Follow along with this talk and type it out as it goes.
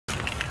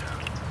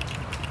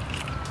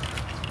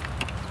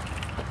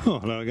Oh,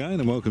 hello again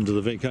and welcome to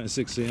the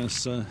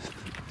VK6CS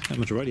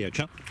amateur radio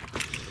chat.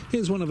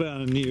 Here's one of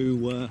our new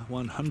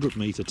 100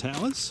 metre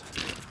towers.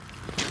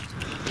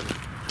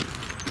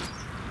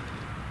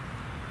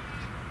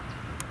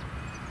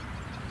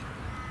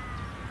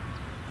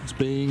 It's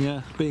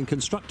being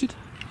constructed.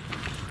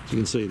 As you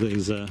can see,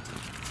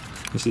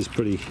 this is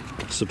pretty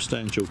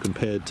substantial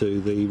compared to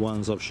the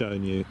ones I've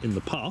shown you in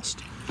the past.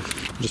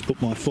 I'll just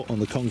put my foot on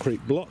the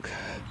concrete block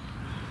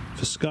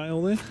for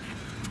scale there.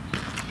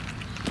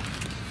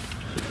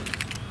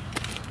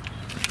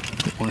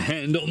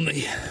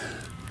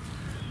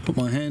 Put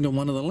my hand on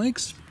one of the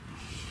legs.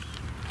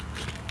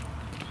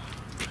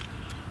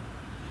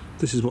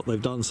 This is what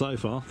they've done so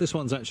far. This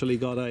one's actually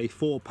got a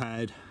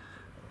 4-pad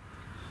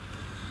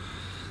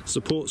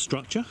support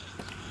structure.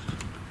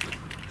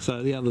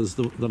 So the others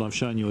that I've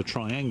shown you are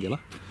triangular.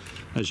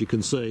 As you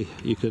can see,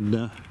 you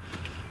can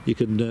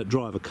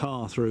drive a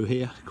car through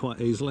here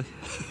quite easily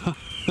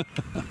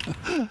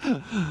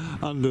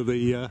under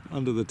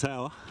the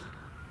tower.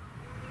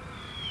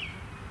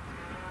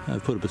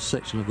 I've put a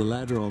section of the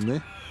ladder on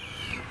there,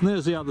 and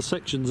there's the other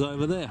sections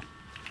over there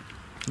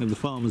in the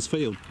farmer's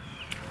field,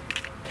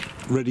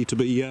 ready to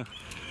be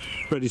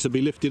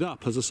lifted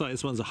up. As I say,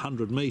 this one's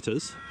 100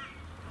 metres.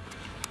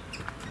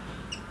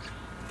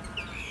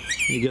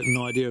 You get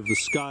an idea of the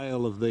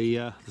scale of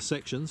the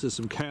sections. There's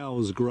some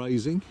cows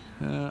grazing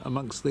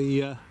amongst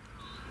the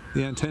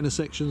antenna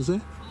sections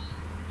there.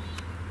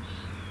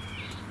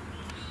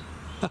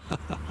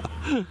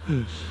 I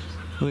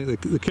think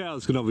the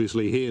cows can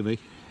obviously hear me.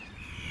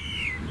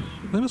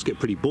 They must get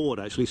pretty bored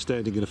actually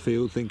standing in a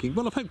field thinking,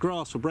 well, I've had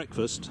grass for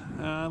breakfast,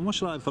 what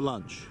shall I have for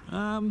lunch?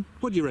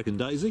 What do you reckon,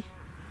 Daisy?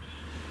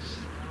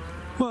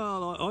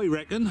 Well, I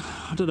reckon,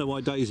 I don't know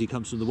why Daisy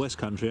comes from the West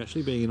Country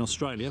actually, being in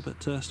Australia,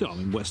 but still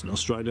I'm in Western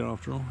Australia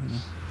after all, you know.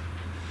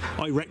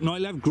 I reckon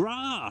I'll have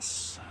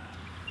grass!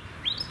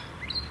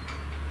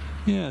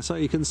 Yeah, so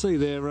you can see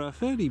they're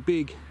fairly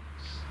big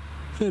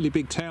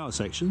tower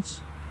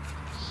sections.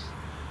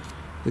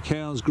 The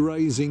cows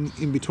grazing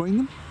in between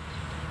them.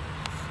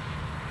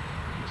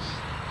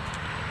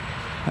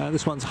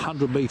 This one's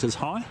 100 metres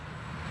high,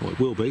 or it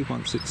will be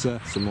once it's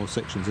some more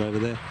sections over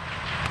there.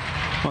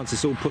 Once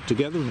it's all put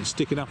together and it's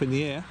sticking up in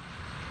the air.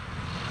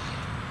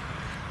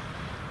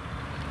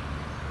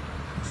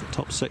 That's the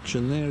top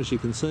section there, as you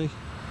can see.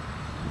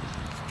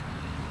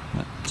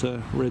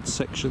 That red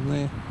section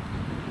there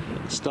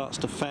starts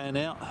to fan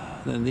out.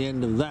 Then the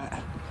end of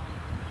that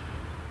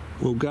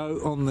will go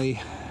on the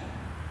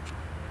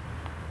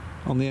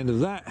end of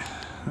that.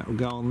 That will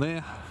go on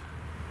there.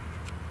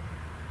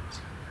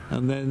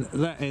 And then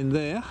that end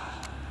there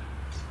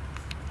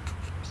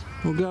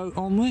will go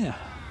on there.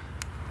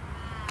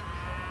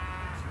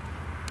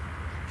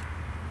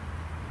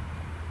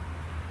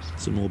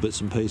 Some more bits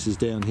and pieces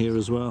down here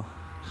as well.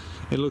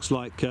 It looks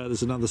like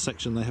there's another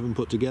section they haven't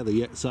put together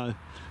yet, so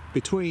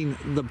between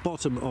the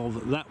bottom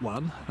of that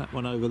one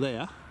over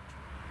there,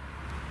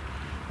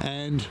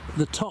 and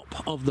the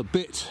top of the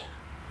bit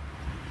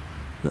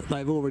that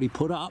they've already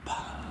put up,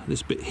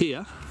 this bit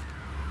here,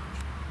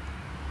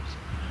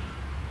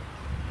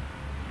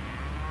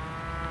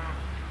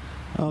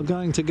 are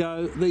going to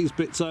go these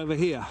bits over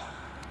here.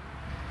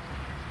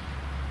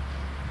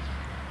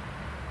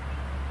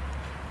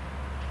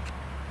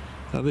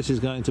 Now this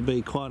is going to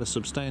be quite a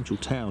substantial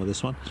tower,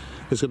 this one.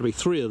 There's going to be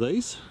 3 of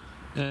these,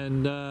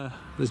 and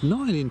there's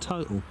 9 in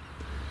total.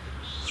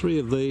 3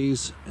 of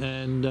these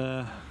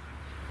and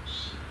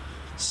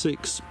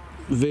 6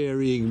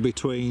 varying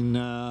between,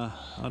 I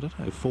don't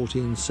know, 40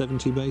 and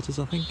 70 metres,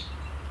 I think.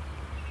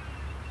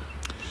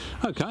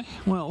 Okay,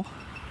 well,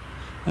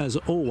 as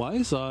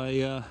always,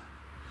 I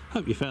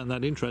hope you found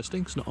that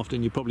interesting. It's not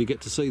often you probably get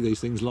to see these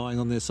things lying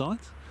on their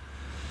sides,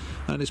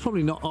 and it's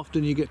probably not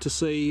often you get to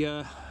see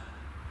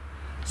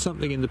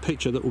something in the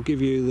picture that will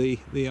give you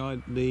the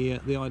idea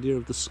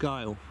of the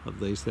scale of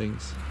these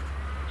things.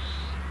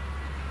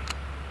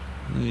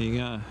 There you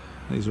go.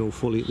 These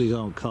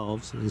aren't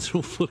calves. These are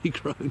all fully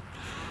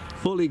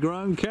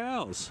grown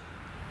cows.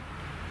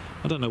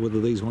 I don't know whether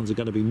these ones are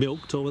going to be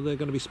milked or whether they're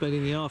going to be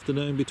spending the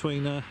afternoon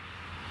between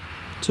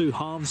 2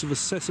 halves of a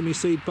sesame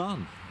seed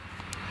bun.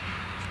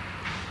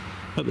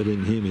 Hope they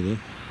didn't hear me there.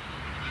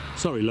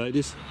 Sorry,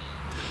 ladies.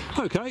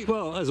 Okay,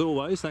 well, as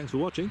always, thanks for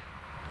watching.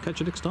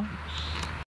 Catch you next time.